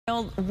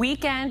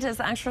Weekend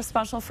is extra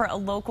special for a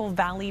local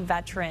Valley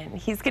veteran.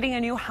 He's getting a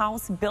new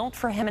house built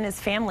for him and his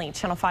family.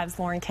 Channel 5's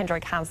Lauren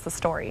Kendrick has the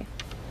story.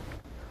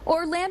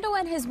 Orlando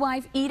and his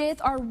wife Edith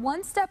are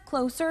one step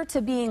closer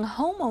to being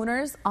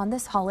homeowners on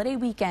this holiday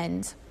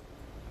weekend.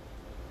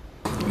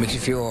 Makes you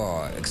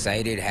feel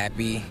excited,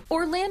 happy.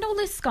 Orlando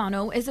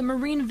Liscano is a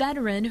Marine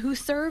veteran who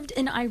served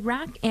in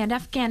Iraq and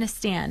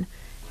Afghanistan.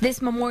 This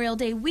Memorial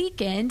Day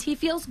weekend, he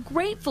feels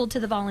grateful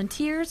to the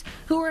volunteers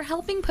who are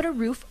helping put a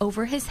roof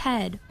over his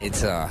head.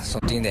 It's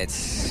something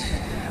that's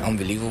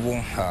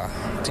unbelievable.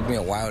 It took me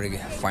a while to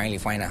finally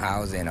find a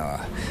house, and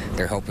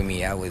they're helping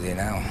me out with it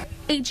now.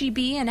 HEB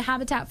and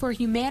Habitat for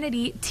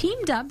Humanity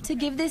teamed up to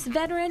give this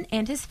veteran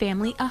and his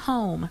family a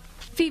home.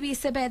 Phoebe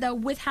Cepeda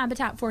with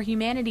Habitat for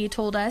Humanity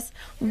told us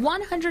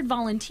 100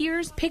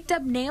 volunteers picked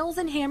up nails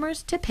and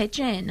hammers to pitch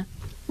in.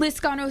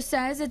 Liscano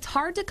says it's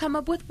hard to come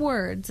up with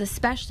words,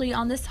 especially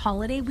on this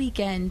holiday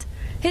weekend.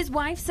 His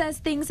wife says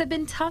things have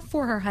been tough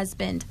for her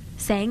husband,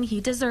 saying he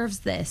deserves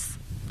this.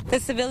 The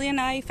civilian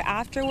life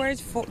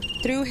afterwards,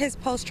 through his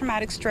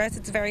post-traumatic stress,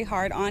 it's very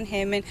hard on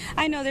him, and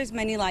I know there's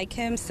many like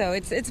him, so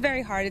it's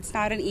very hard. It's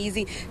not an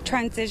easy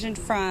transition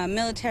from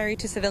military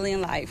to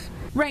civilian life.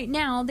 Right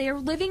now, they are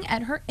living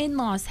at her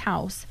in-laws'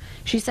 house.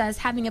 She says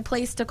having a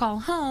place to call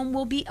home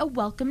will be a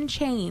welcome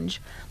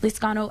change.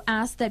 Liscano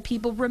asked that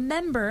people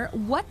remember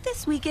what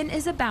this weekend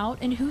is about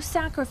and who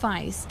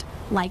sacrificed,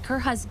 like her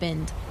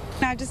husband.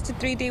 Not just a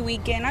 3-day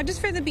weekend, not just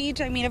for the beach.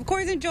 I mean, of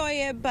course, enjoy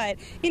it, but,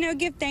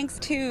 give thanks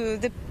to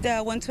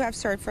the ones who have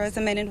served for us,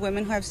 the men and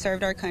women who have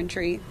served our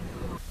country.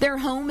 Their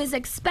home is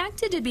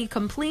expected to be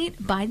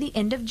complete by the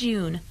end of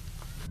June.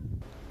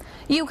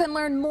 You can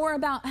learn more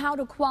about how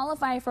to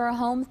qualify for a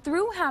home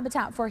through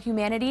Habitat for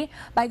Humanity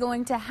by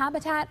going to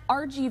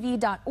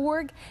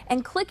habitatrgv.org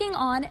and clicking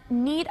on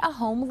Need a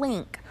Home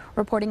link.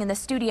 Reporting in the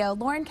studio,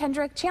 Lauren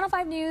Kendrick, Channel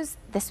 5 News,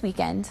 This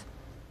Weekend.